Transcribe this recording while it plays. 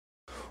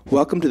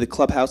Welcome to the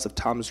Clubhouse of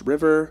Toms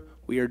River.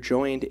 We are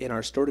joined in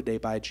our store today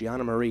by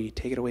Gianna Marie.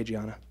 Take it away,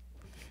 Gianna.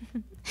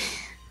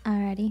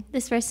 Alrighty.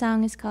 This first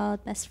song is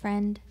called Best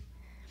Friend.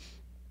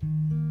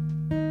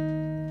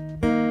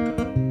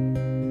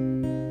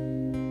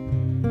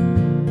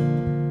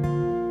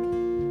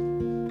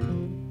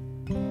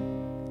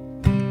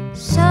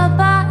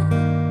 Shabbat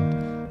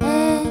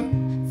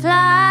and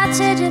fly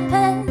to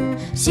Japan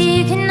so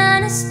you can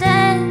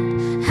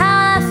understand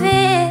how I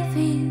feel for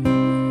you.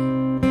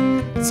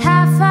 Let's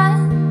have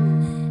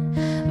fun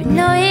with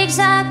no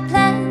exact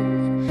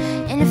plan.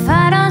 And if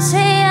I don't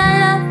say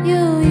I love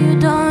you, you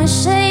don't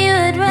say you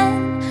would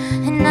run.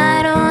 And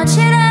I don't want you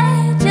to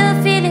hate your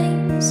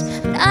feelings,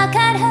 but I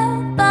can't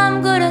help,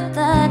 I'm good at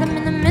that. I'm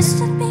in the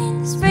midst of being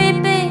this free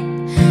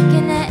being.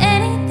 Can let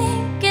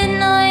anything get in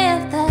the way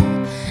of that?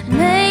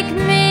 Make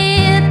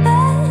me your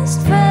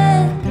best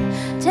friend.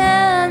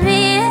 Tell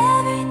me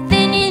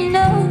everything you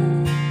know.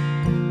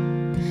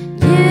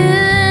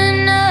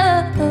 You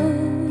know.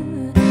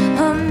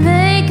 Oh,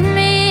 make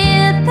me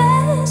your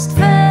best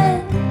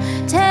friend.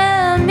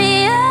 Tell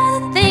me all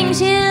the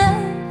things you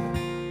love.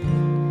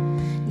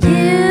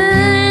 You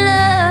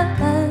love.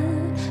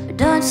 But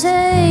don't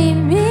say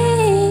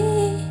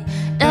me.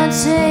 Don't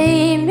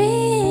say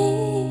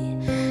me.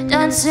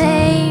 Don't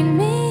say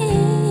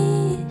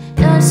me.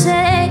 Don't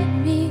say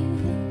me.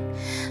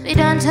 We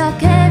don't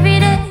talk every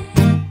day,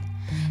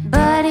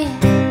 but it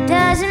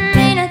doesn't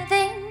mean a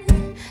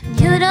thing.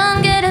 You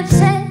don't get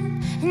upset,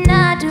 and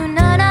I do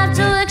not have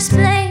to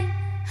explain.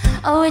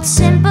 Oh, it's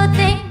simple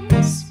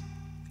things,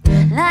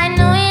 like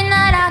knowing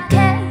that I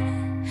care.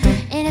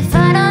 And if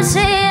I don't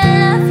say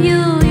I love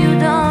you, you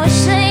don't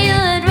say you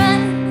would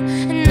run.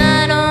 And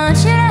I don't want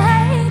you to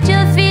hate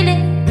your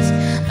feelings,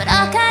 but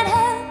I can't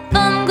help,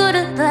 I'm good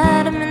at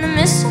that. I'm in the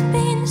midst of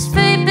being this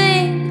free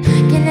being.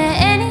 Can let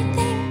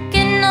anything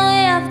get in the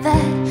way of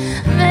that?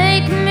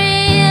 Make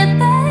me your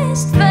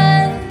best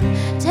friend.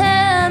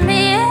 Tell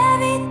me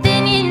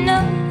everything you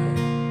know.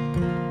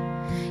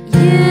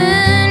 You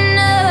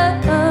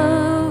know.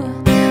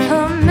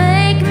 Oh,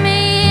 make me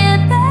your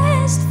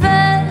best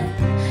friend.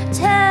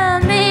 Tell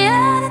me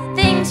all the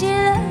things you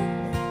love.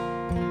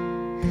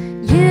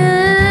 You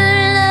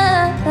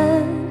love.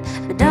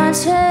 But don't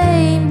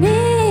say me.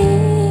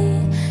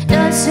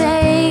 Don't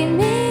say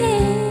me.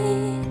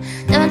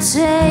 Don't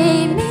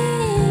say me.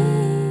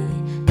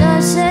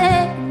 Don't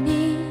say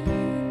me.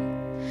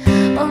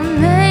 Oh,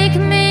 make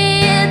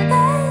me your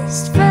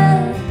best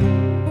friend.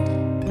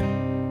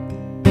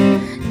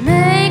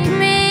 Make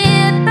me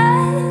your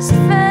best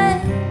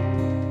friend.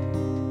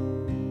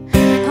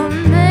 Oh,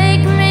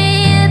 make me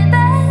your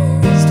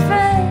best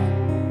friend.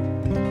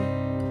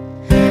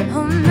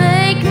 Oh,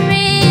 make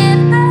me your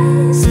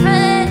best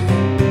friend.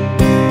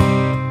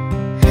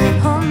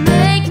 Oh,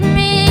 make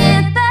me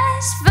your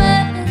best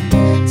friend.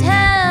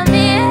 Tell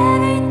me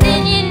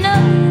everything you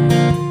know.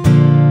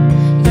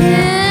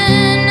 You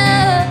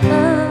know.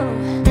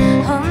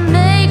 Oh,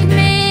 make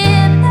me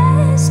your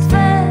best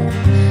friend.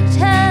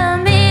 Tell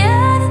me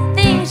all the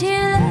things you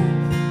love.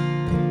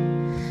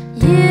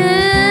 You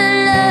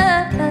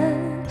love.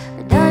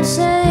 Don't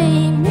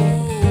say me.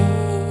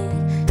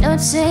 Don't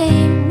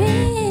say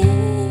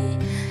me.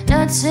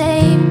 Don't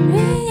say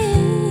me.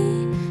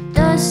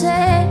 Don't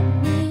say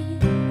me.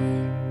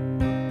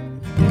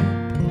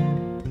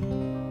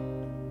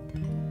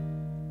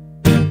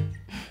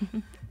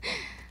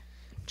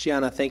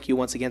 Gianna, thank you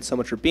once again so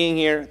much for being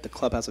here at the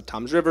Clubhouse of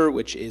Toms River,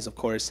 which is, of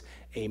course,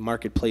 a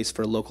marketplace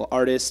for local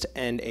artists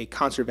and a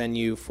concert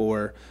venue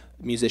for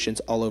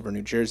musicians all over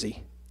New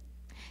Jersey.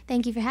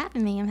 Thank you for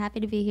having me. I'm happy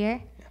to be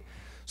here.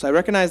 So I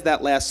recognize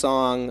that last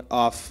song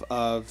off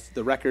of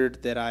the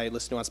record that I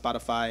listened to on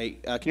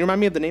Spotify. Can you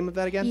remind me of the name of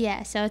that again?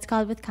 Yeah, so it's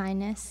called With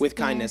Kindness. With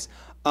Yeah. Kindness.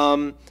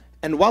 And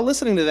while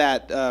listening to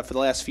that for the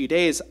last few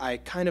days, I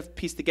kind of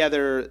pieced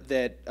together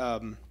that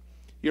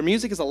your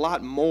music is a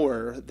lot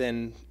more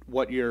than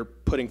what you're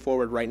putting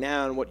forward right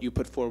now and what you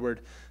put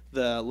forward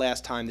the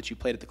last time that you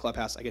played at the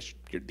Clubhouse. I guess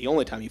you're the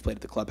only time you played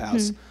at the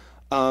Clubhouse.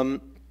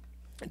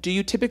 Do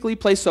you typically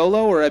play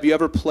solo, or have you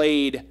ever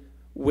played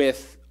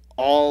with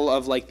all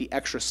of like the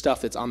extra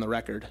stuff that's on the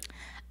record?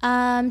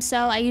 So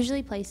I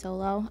usually play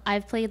solo.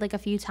 I've played like a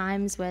few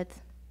times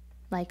with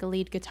like a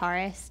lead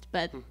guitarist,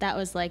 but that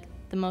was like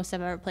the most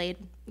I've ever played,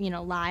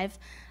 live.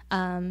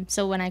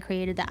 So when I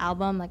created the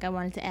album, like I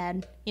wanted to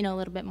add, a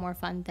little bit more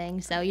fun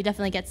things. So you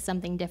definitely get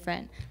something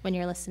different when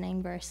you're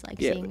listening versus like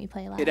seeing me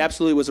play live. It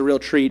absolutely was a real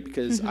treat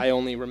because I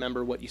only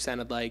remember what you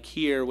sounded like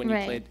here when you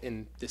Right. played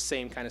in the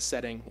same kind of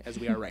setting as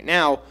we are right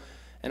now.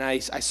 And I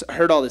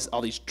heard all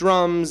these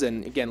drums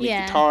and again lead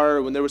Yeah.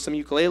 guitar. When there was some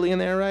ukulele in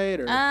there, right?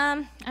 Or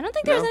I don't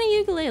think there was No? any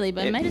ukulele,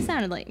 but it might have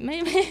sounded like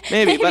maybe.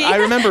 maybe, but I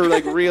remember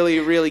like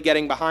really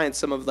getting behind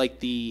some of like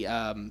the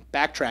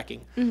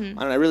backtracking, and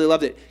I really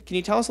loved it. Can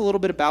you tell us a little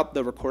bit about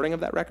the recording of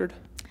that record?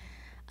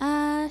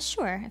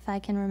 Sure, if I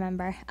can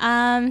remember.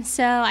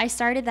 So I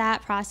started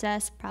that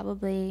process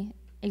probably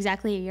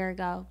exactly a year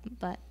ago,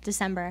 but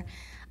December.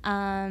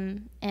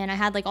 And I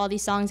had like all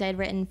these songs I had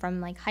written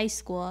from like high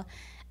school.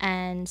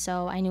 And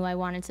so I knew I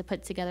wanted to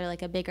put together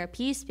like a bigger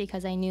piece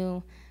because I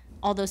knew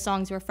all those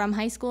songs were from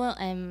high school,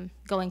 and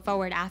going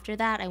forward after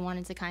that, I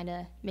wanted to kind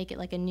of make it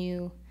like a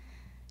new,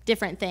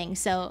 different thing.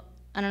 So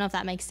I don't know if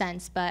that makes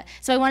sense, but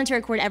so I wanted to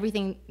record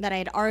everything that I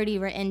had already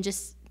written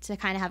just to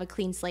kind of have a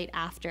clean slate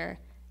after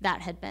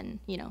that had been,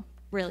 you know,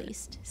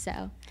 released.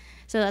 So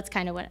that's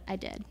kind of what I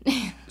did.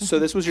 So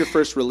this was your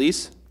first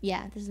release?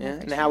 Yeah, this is my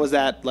first And how was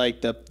that,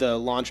 like the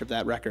launch of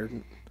that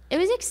record? It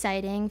was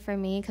exciting for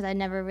me because I'd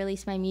never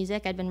released my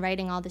music. I'd been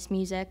writing all this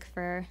music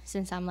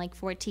since I'm like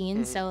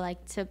 14. So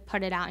like to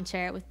put it out and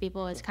share it with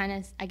people was kind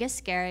of, I guess,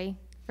 scary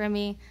for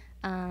me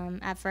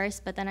at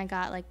first. But then I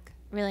got like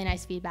really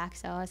nice feedback,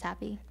 so I was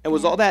happy. And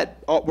was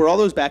were all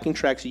those backing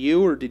tracks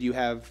you, or did you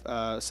have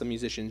some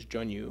musicians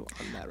join you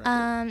on that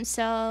record?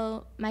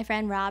 So my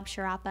friend Rob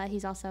Sharapa,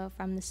 he's also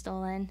from The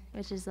Stolen,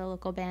 which is the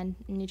local band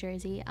in New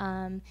Jersey.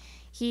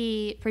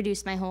 He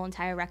produced my whole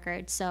entire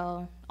record,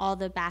 so all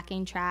the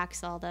backing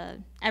tracks,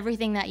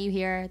 everything that you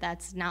hear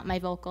that's not my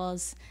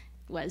vocals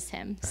was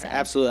him. So.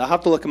 Absolutely. I'll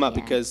have to look him up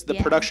because the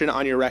production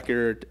on your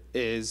record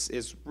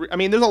I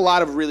mean, there's a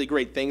lot of really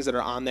great things that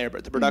are on there,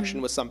 but the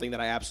production was something that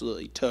I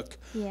absolutely took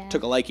a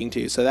liking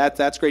to. So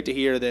that's great to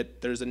hear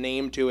that there's a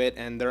name to it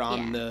and they're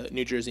on the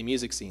New Jersey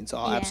music scene. So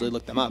I'll absolutely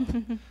look them up.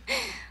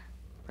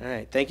 All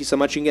right. Thank you so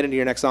much. You can get into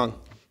your next song.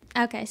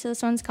 Okay. So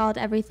this one's called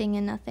Everything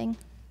and Nothing.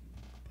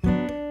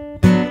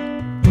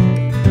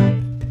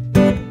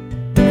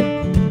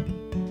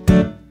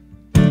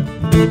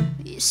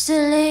 Used to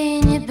lay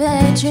in your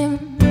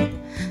bedroom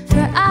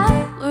for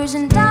hours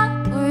and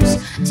hours,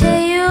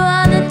 tell you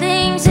all the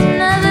things that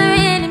never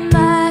really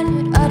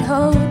mattered. I'd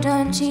hold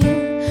on to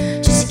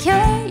you, just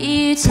carry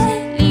you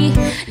tightly.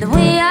 The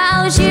way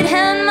I was, you'd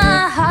held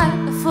my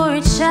heart before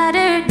it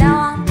shattered.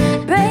 Now I'm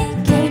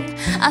breaking,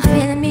 I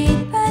feel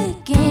me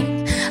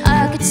breaking.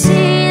 I could see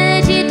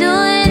that you're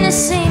doing the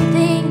same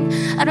thing.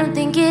 I don't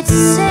think it's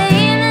the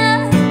same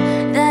love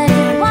that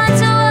it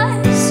once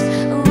was.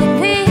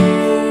 When we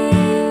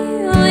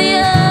were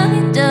young,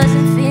 it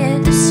doesn't feel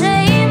the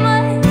same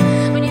way.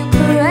 When you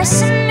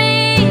caressing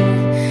me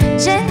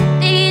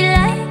gently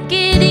like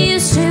it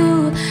used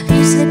to,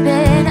 you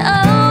slipping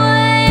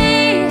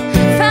away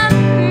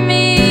from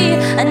me.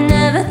 I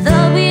never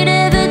thought we'd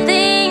ever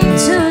think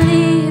to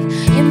leave.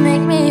 You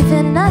make me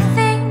feel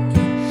nothing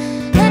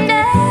and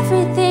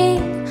everything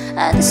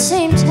at the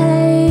same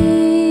time.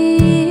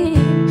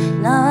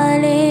 Now I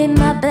lay in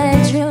my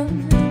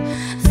bedroom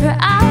for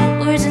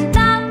hours and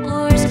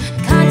hours,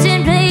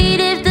 contemplate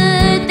if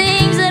the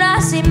things that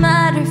I say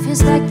matter.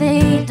 Feels like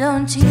they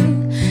don't to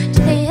you.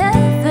 Do they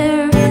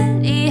ever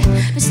really?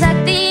 Feels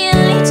like the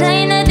only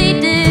time that they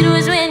did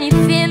was when you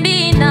feel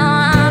me.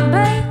 Now I'm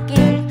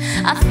breaking,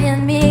 I feel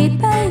me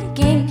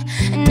breaking,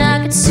 and I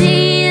could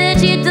see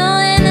that you're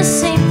doing the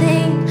same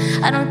thing.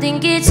 I don't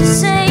think it's the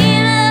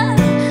same love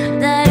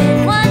that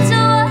it once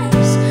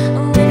was.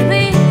 When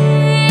we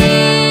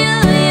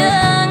were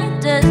young,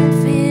 it doesn't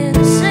feel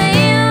the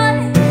same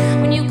way.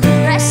 When you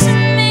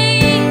caressing me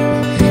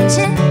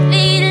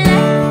gently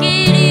like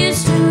it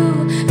used to,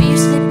 but you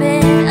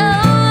slipping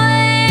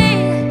away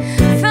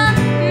from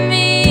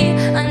me.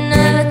 I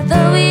never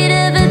thought we'd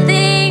ever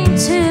think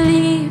to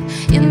leave.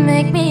 You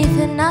make me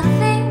feel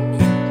nothing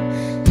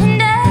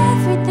and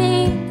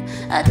everything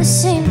at the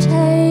same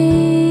time.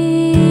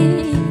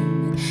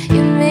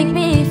 You make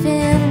me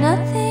feel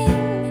nothing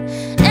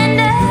and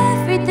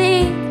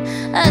everything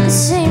at the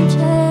same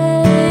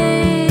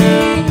time.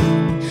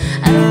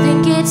 I don't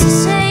think it's the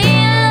same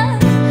love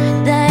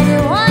that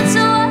it once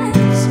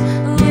was.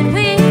 When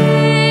we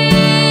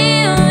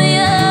were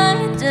young,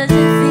 it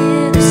doesn't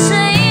feel the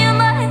same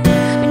way.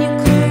 When you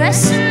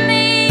caressing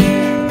me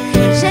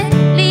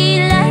gently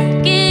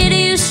like it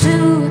used to,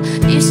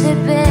 you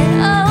slipping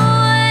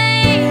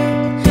away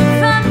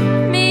from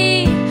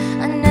me.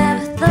 I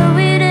never thought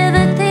we'd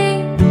ever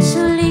think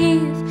to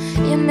leave.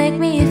 You make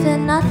me feel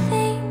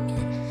nothing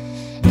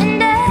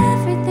and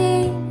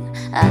everything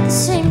at the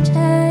same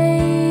time.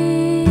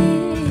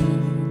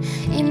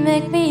 You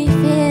make me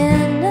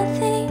feel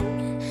nothing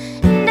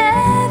and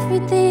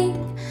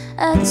everything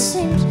at the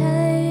same time.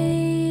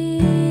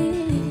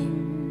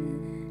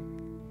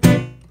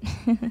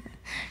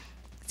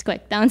 It's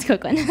quick. That one's a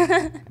quick one.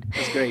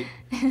 That's great.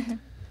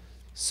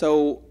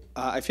 So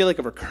I feel like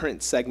a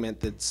recurrent segment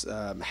that's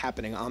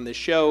happening on this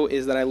show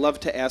is that I love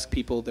to ask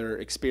people their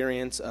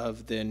experience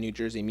of the New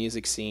Jersey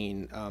music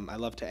scene. I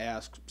love to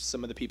ask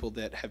some of the people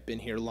that have been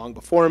here long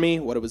before me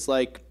what it was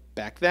like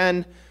back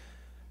then.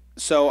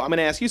 So I'm going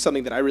to ask you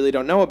something that I really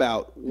don't know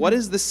about. What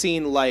is the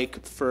scene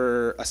like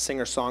for a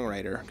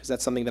singer-songwriter? Because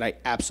that's something that I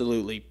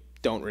absolutely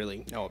don't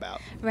really know about.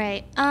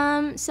 Right.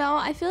 So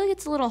I feel like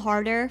it's a little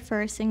harder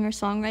for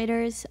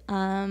singer-songwriters.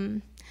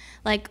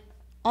 Like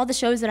all the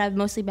shows that I've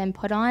mostly been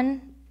put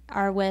on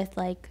are with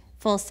like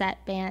full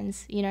set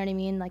bands, you know what I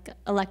mean? Like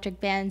electric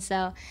bands.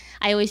 So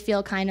I always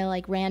feel kind of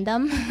like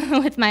random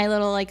with my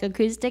little like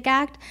acoustic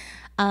act.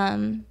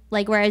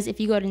 Like whereas if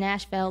you go to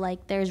Nashville,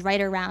 like there's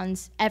writer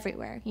rounds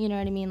everywhere, you know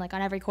what I mean? Like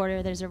on every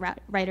quarter there's a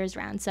writer's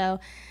round. So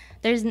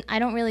I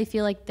don't really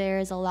feel like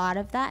there's a lot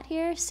of that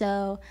here,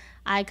 so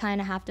I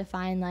kind of have to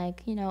find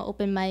like, you know,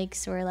 open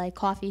mics or like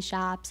coffee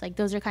shops. Like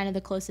those are kind of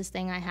the closest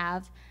thing I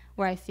have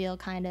where I feel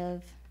kind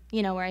of,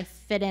 you know, where I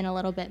fit in a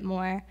little bit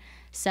more.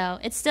 So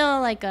it's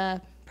still like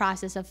a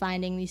process of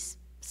finding these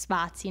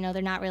spots, you know.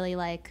 They're not really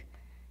like,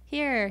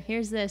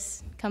 here's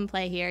this, come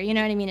play here. You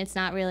know what I mean? It's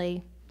not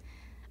really,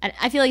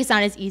 I feel like it's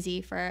not as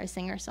easy for a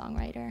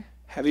singer-songwriter.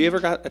 Have you ever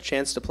got a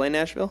chance to play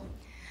Nashville?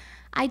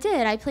 I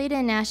did. I played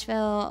in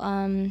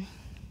Nashville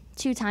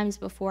 2 times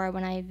before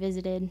when I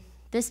visited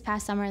this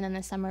past summer and then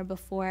the summer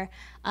before.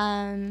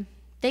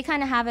 They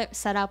kind of have it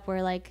set up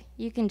where like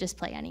you can just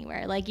play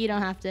anywhere. Like you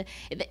don't have to.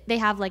 They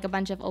have like a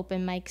bunch of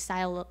open mic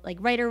style like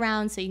writer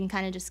rounds, so you can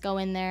kind of just go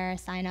in there,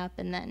 sign up,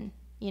 and then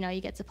you know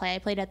you get to play. I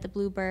played at the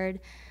Bluebird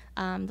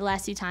the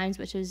last 2 times,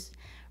 which was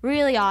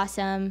really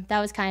awesome. That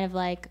was kind of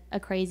like a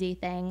crazy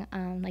thing.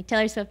 Like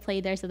Taylor Swift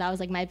played there, so that was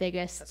like my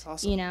biggest. That's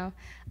awesome. You know,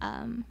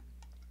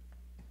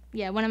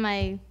 yeah, one of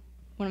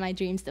my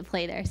dreams to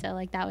play there. So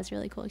like that was a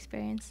really cool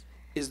experience.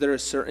 Is there a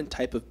certain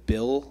type of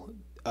bill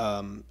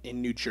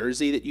in New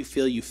Jersey that you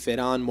feel you fit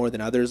on more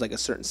than others, like a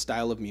certain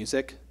style of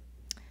music?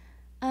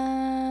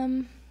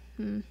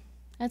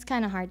 That's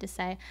kind of hard to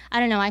say. I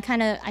don't know.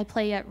 I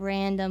play at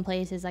random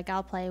places. Like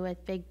I'll play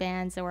with big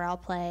bands, or I'll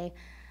play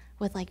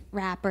with like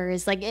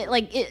rappers.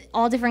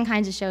 All different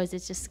kinds of shows.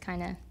 It's just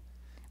kind of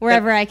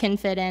wherever I can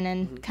fit in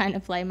and kind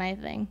of play my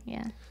thing.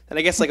 Yeah. And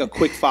I guess like a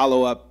quick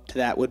follow up to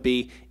that would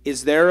be: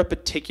 is there a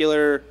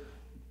particular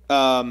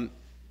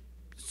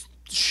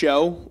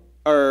show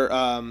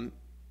or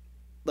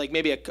like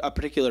maybe a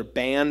particular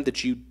band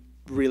that you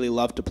really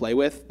love to play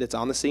with that's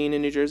on the scene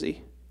in New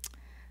Jersey?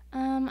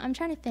 I'm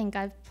trying to think.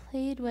 I've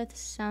played with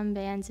some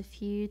bands a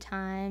few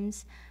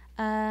times.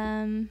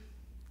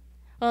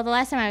 Well, the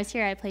last time I was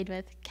here, I played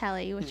with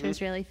Kelly, which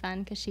was really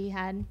fun because she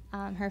had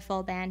her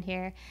full band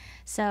here.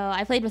 So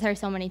I played with her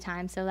so many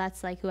times. So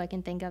that's like who I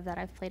can think of that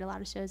I've played a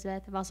lot of shows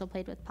with. I've also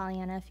played with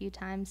Pollyanna a few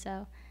times.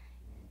 So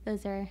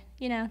those are,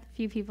 you know, a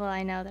few people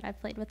I know that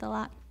I've played with a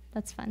lot.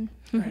 That's fun.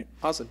 All right,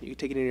 awesome. You can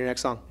take it into your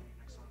next song.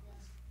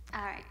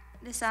 All right,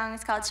 this song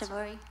is called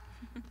Shabori.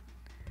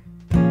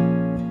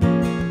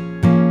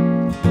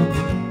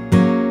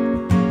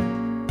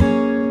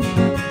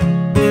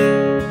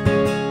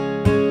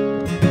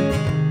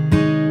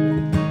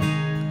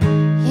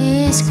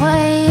 He's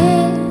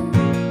quiet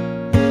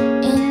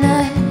in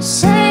the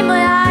same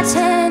way I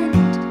tend.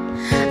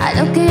 I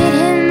look at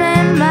him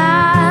and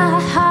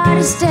my heart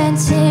is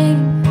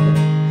dancing.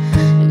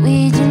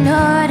 We do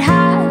not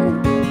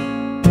have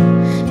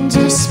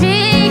to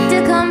speak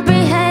to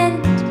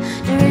comprehend.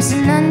 There is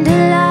an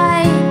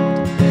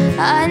underlying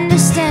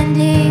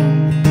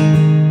understanding.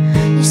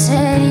 You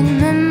said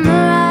he'd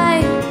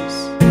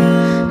memorize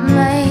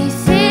my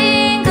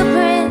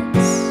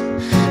fingerprints.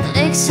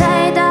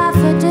 Lakeside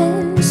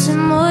daffodils,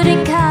 some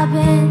wooden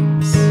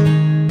cabins.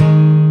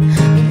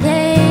 We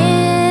lay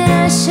in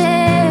a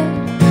shared,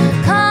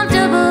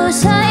 comfortable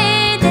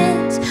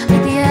silence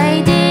with the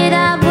idea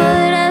that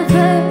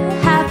whatever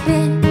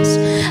happens,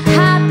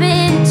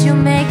 happens. You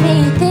make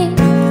me think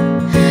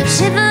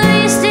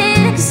chivalry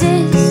still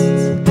exists.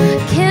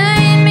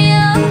 Carrying me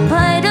over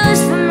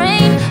puddles from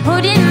rain,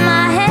 holding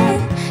my head,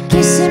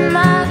 kissing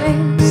my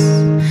wrist,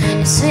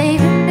 and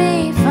saving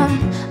me from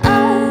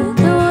all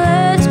the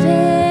world's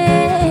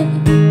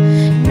pain.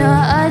 No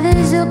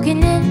others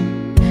looking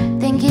in,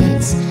 think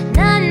it's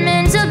not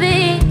meant to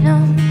be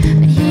known,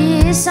 but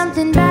here's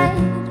something bad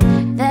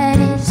that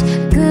is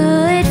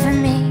good for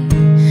me.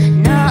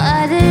 No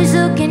others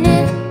looking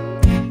in,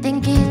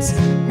 think it's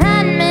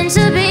not meant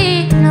to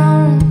be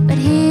known, but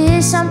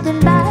here's something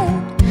bad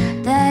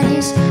that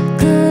is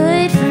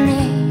good for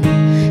me.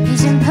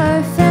 He's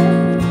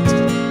imperfect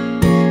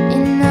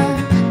in the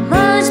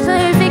most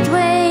perfect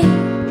way.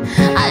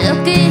 I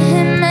look at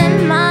him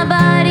and my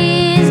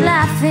body is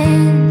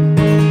laughing.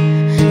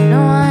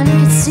 No one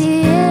can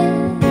see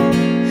it,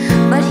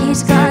 but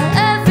he's got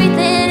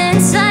everything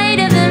inside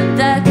of him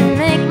that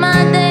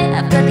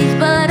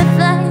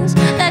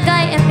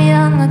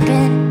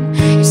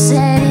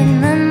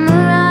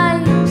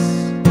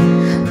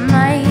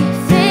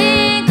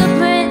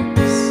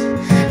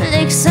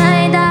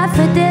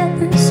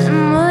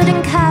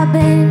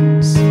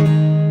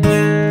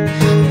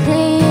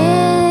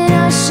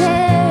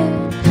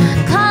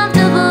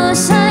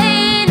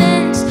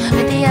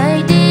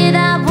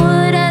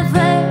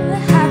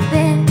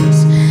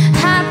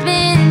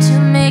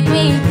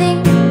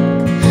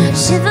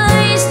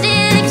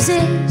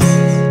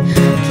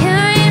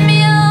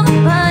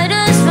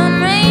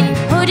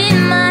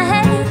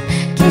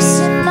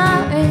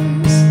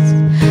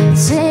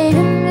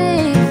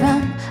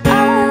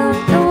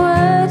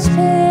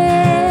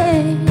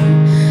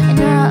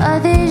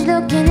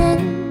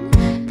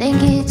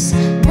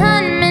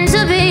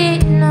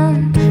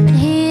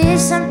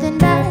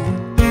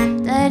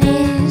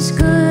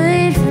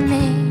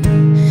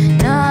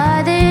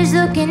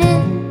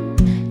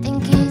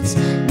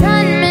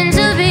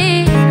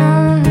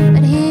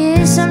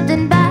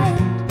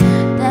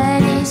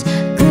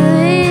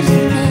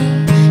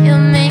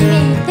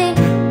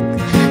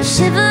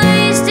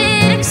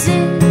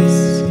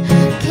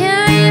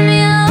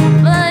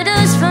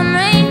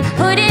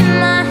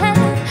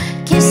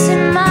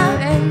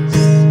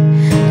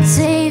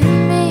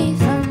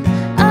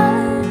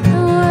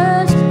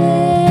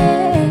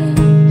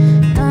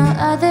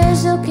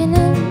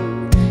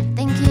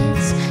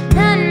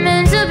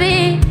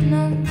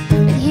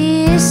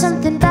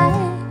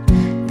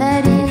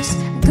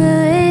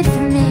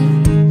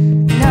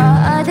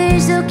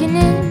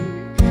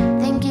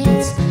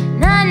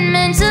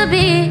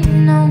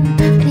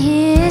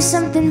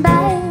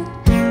and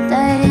bad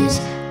that is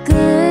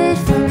good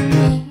for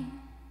me.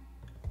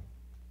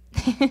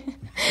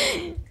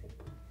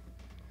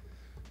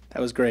 That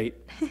was great.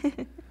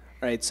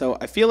 All right, so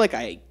I feel like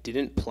I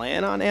didn't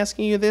plan on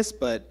asking you this,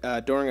 but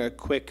during a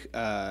quick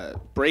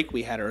break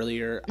we had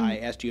earlier, I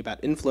asked you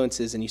about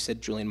influences, and you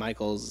said Julian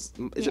Michaels.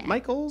 Is it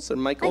Michaels or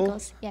Michael?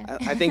 Michaels, yeah.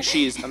 I think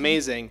she's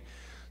amazing.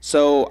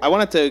 So I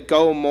wanted to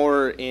go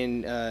more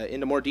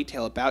into more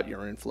detail about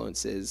your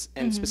influences,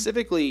 and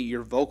specifically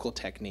your vocal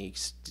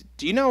techniques.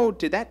 Do you know,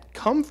 did that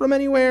come from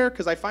anywhere?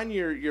 Because I find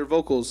your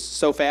vocals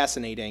so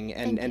fascinating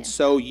and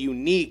so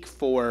unique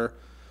for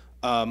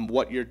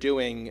what you're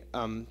doing.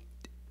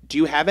 Do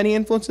you have any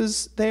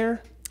influences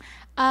there?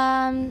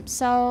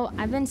 So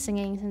I've been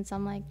singing since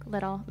I'm like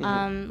little.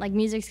 Like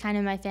music's kind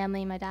of my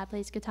family. My dad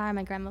plays guitar,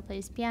 my grandma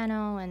plays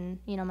piano, and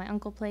you know my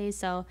uncle plays.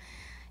 So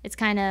it's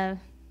kind of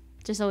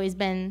just always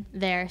been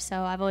there.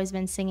 So I've always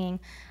been singing.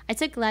 I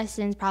took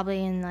lessons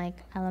probably in like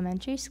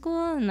elementary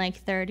school in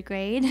like 3rd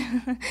grade.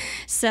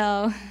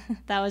 So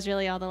that was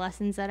really all the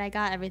lessons that I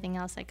got. Everything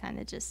else I kind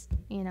of just,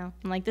 you know,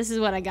 I'm like, this is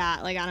what I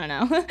got. Like, I don't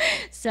know.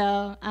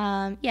 So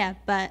yeah,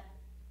 but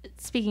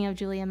speaking of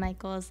Julia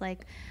Michaels,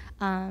 like,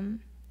 I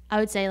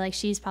would say like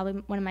she's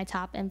probably one of my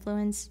top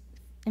influencers.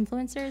 And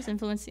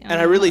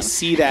I really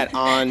see that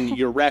on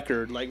your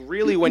record. Like,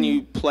 really, when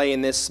you play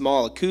in this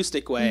small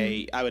acoustic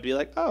way, I would be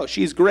like, oh,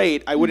 she's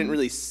great. I wouldn't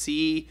really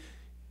see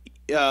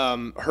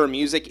her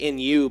music in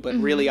you, but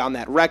really on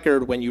that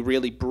record, when you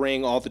really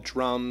bring all the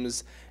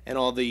drums and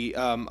all the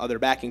other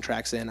backing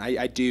tracks in,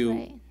 I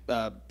do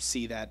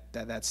see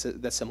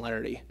that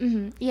similarity.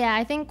 Yeah,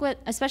 I think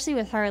especially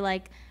with her,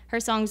 like, her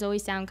songs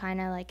always sound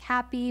kind of like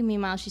happy.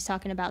 Meanwhile, she's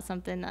talking about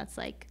something that's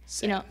like,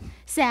 sad. You know,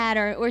 sad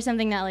or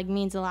something that like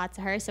means a lot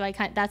to her. So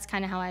that's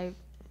kind of how I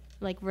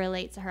like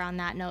relate to her on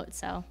that note.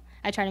 So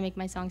I try to make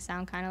my songs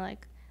sound kind of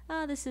like,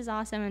 oh, this is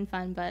awesome and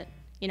fun, but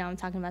you know, I'm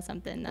talking about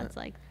something that's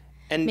like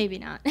maybe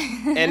not.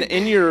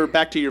 And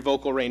back to your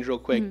vocal range real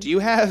quick, do you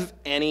have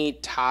any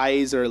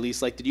ties, or at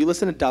least like, did you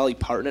listen to Dolly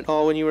Parton at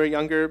all when you were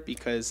younger?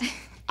 Because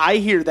I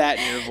hear that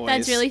in your voice.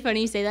 That's really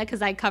funny you say that,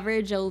 because I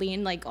cover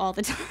Jolene like all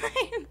the time.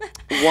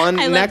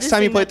 Next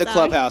time you play at the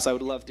Clubhouse, I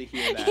would love to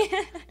hear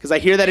that, because I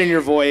hear that in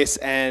your voice,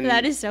 and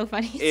that is so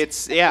funny.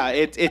 It's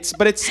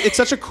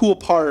such a cool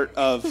part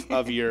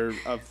of your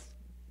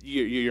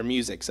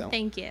music. So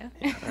thank you.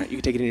 Yeah, all right, you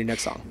can take it in your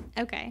next song.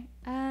 Okay.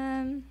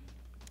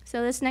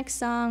 So this next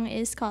song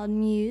is called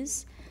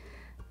Muse.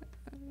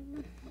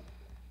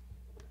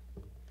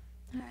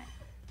 All right.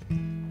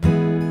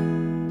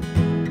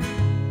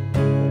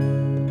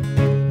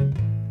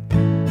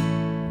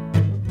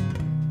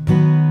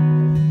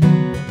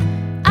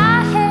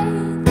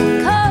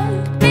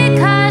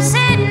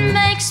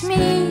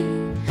 Me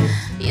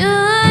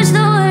use the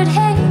word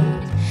hate.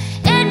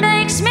 It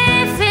makes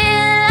me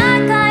feel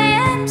like I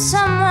am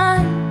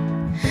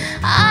someone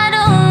I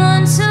don't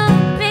want to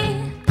be.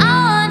 I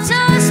want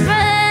to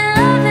spread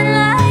love and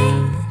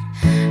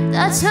light.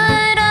 That's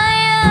what I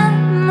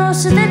am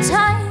most of the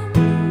time.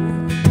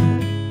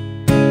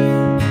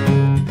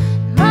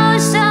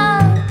 Most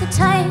of the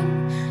time.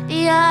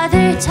 The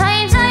other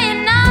times I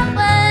am not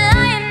well,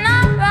 I am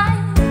not right.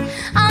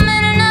 I'm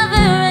in a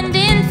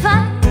never-ending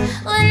fight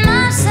with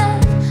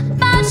myself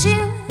about you.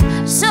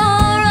 So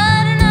I'll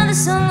write another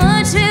song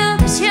or two,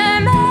 'cause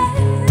you're my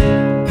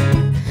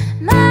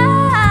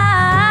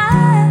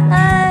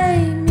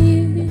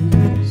muse.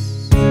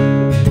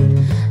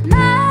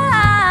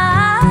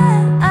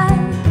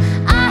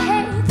 I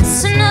hate the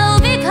snow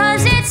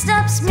because it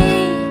stops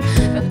me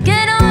from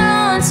getting where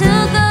I want to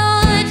go.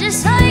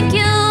 Just like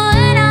you,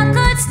 and I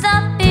could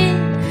stop it,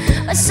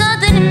 but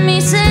something in me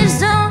says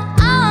don't.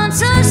 I want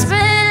to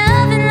spread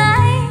love and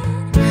light.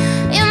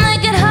 You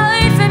make it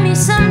hard for me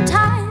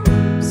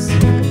sometimes.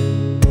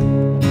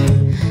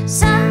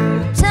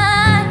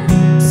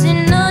 Sometimes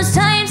in those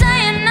times I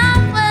am not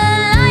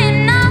well, I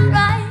am not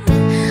right.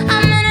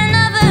 I'm in a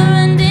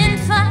never-ending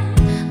fight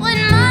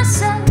with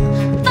myself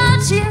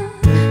about you.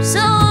 So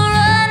I'll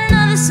write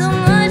another song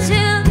or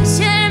two, 'cause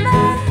you're my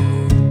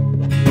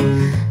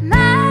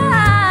muse.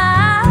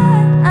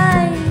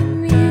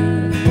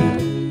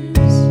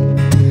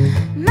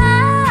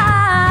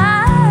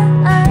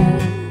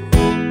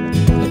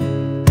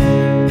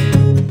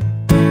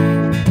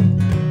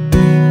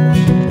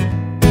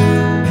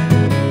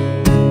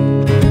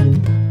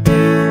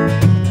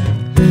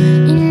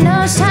 In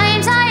those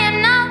times I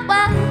am not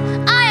well,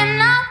 I am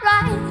not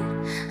right.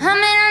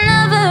 I'm in a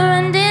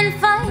never-ending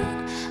fight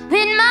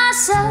with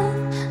myself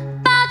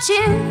about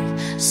you.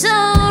 So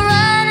I'll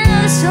write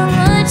another song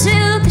or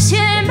two, 'cause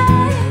you're my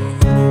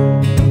muse.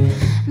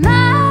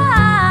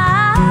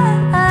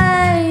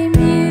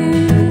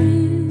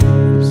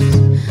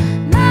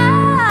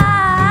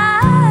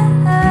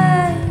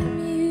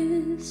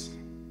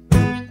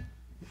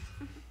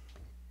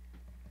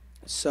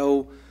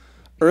 So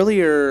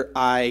earlier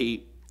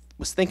I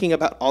was thinking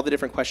about all the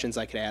different questions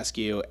I could ask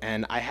you,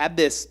 and I had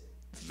this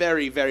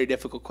very, very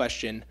difficult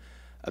question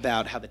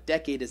about how the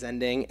decade is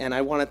ending, and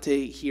I wanted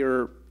to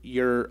hear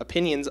your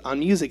opinions on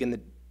music in the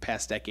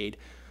past decade.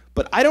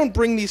 But I don't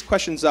bring these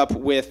questions up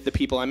with the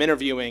people I'm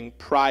interviewing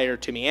prior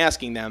to me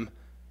asking them.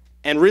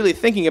 And really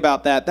thinking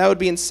about that, that would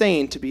be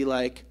insane to be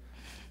like,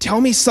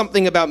 tell me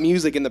something about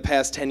music in the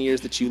past 10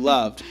 years that you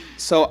loved.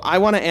 So I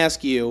want to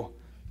ask you,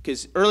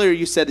 because earlier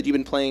you said that you've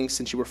been playing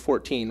since you were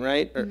 14,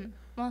 right? Mm-hmm.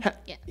 Well,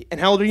 yeah. And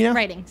how old are you now?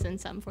 Writing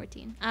since I'm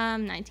 14.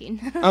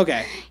 19.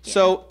 Okay. Yeah.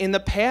 So in the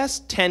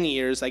past 10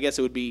 years, I guess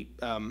it would be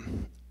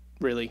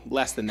really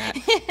less than that.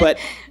 But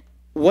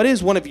what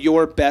is one of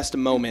your best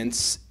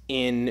moments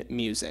in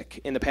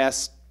music in the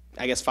past,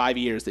 I guess, 5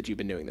 years that you've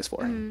been doing this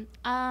for?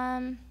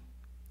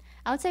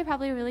 I would say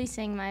probably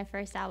releasing my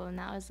first album.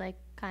 That was like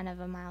kind of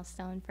a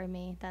milestone for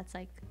me. That's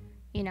like,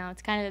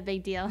 it's kind of a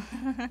big deal.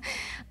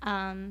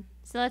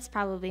 So that's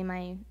probably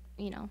my,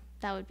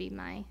 that would be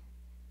my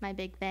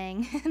big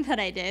thing that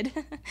I did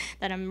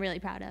that I'm really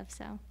proud of.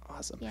 So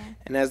awesome. Yeah.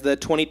 And as the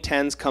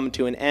 2010s come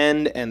to an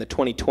end and the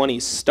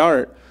 2020s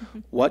start,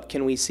 what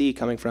can we see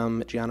coming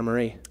from Gianna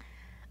Marie?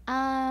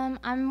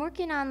 I'm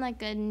working on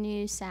like a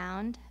new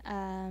sound.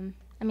 I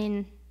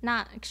mean,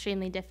 not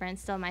extremely different,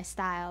 still my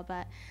style,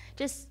 but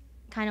just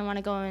kind of want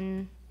to go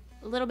in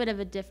a little bit of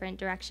a different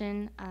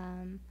direction.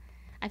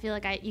 I feel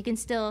like you can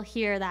still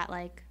hear that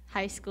like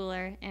high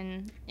schooler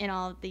in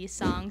all of these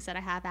songs that I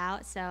have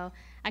out. So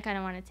I kind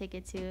of want to take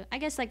it to, I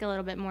guess, like a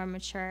little bit more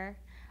mature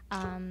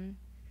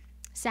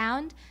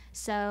sound.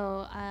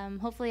 So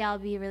hopefully I'll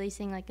be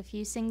releasing like a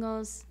few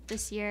singles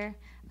this year.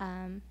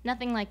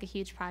 Nothing like a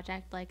huge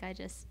project like I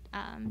just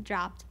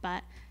dropped,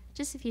 but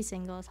just a few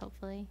singles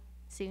hopefully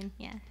soon.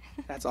 Yeah.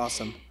 That's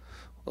awesome.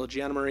 Well,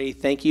 Gianna Marie,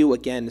 thank you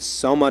again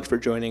so much for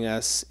joining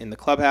us in the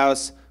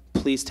Clubhouse.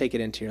 Please take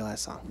it into your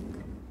last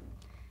song.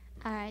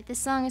 All right, this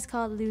song is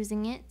called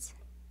Losing It.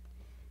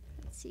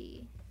 Let's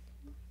see.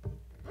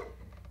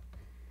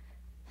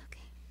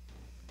 Okay.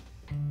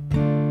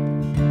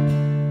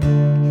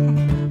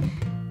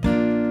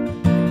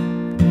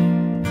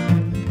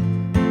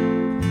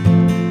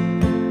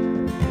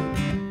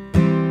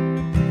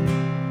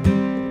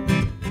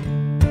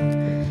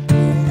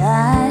 You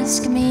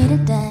ask me to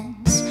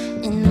dance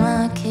in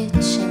my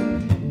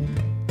kitchen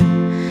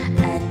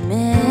at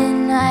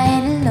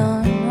midnight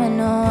alone when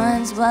no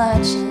one's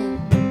watching.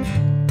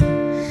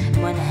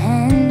 One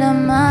hand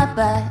on my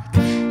back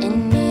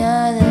and the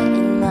other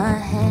in my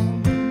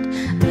hand.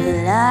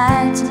 We'll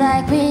act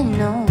like we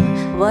know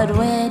what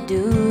we're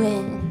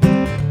doing.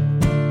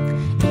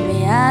 In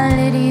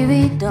reality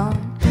we don't,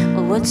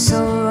 but what's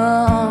so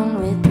wrong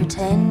with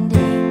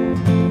pretending?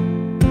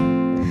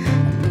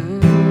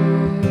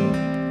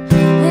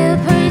 We'll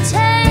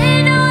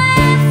pretend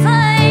we're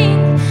fine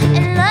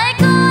and like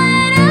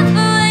we're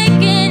never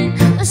waking.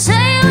 We'll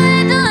say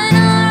we're doing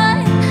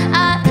alright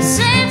at the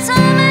same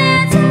time our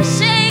heads are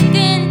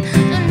shaking.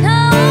 Don't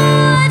know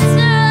what's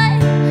right,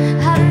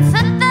 haven't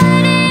felt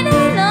that in a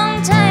long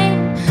time.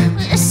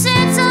 We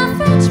listen to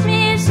French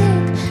music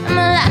and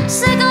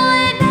relax like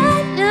we're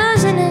not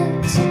losing it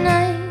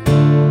tonight.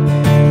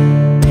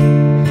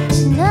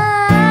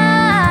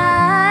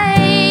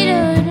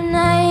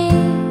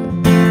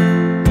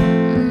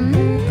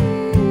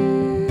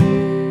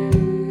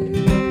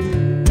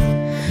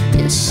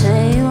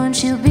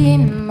 You'll be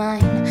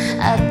mine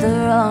at the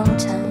wrong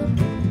time.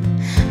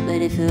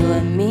 But if it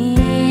were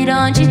me,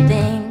 don't you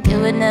think it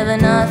would never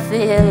not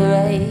feel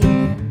right?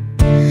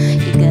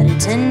 You got a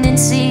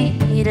tendency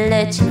to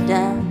let you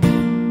down.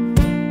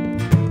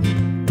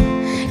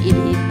 You'd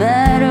be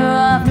better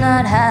off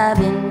not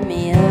having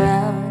me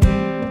around.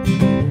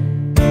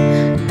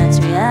 And that's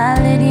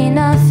reality,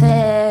 not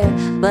fair,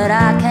 but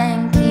I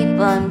can't keep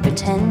on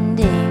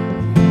pretending.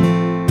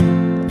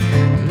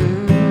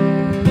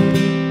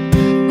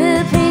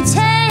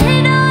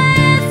 Pretend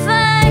we're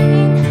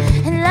fine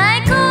and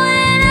like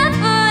we're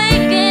never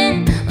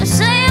waking. We'll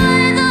say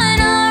we're doing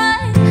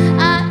alright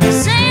at the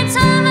same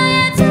time our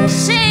heads are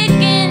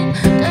shaking.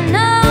 Don't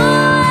know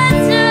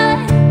what's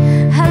right,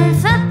 haven't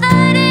felt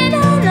that in a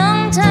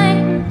long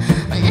time.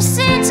 We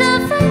listen to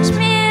French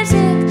music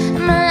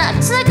and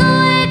relax like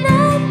we're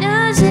not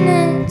losing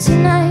it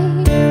tonight.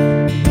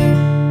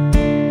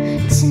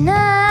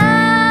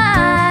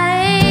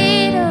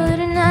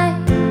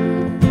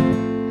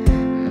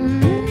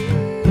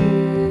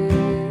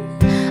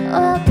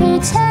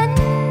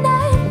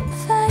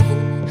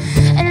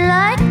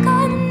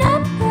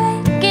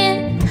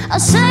 I'll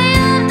say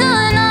I'm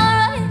doing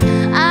alright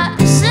at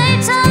the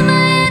same time my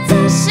heads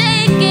are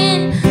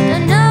shaking.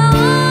 Don't know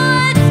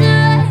what's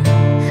right,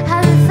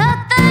 haven't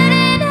felt that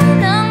in a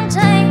long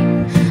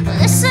time.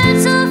 Listen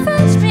to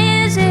French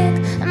music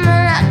and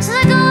relax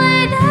like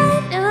we're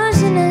not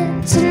losing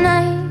it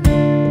tonight.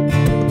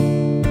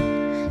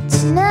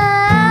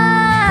 Tonight,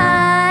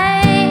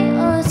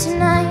 oh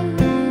tonight.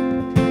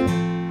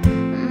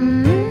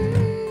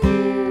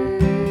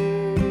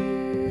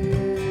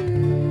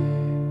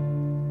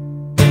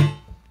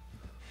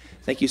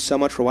 Thank you so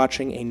much for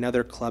watching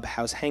another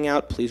Clubhouse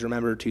Hangout. Please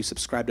remember to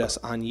subscribe to us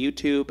on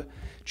YouTube.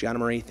 Gianna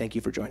Marie, thank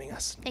you for joining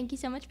us. Thank you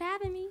so much for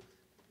having me.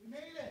 We made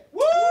it!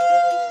 Woo!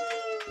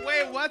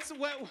 Wait, what's your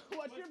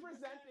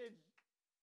percentage?